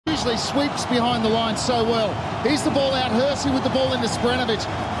usually sweeps behind the line so well. Here's the ball out. Hersey with the ball into Spranovic.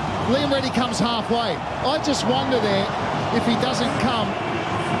 Liam Reddy comes halfway. I just wonder there if he doesn't come.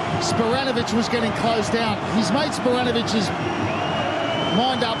 Spranovic was getting closed down. He's made Spranovic's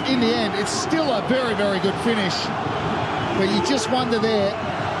mind up in the end. It's still a very, very good finish. But you just wonder there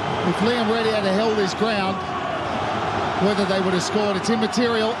if Liam Reddy had held his ground, whether they would have scored. It's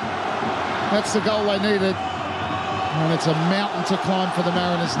immaterial. That's the goal they needed. And it's a mountain to climb for the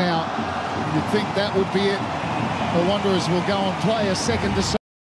Mariners now. You'd think that would be it. The Wanderers will go and play a second to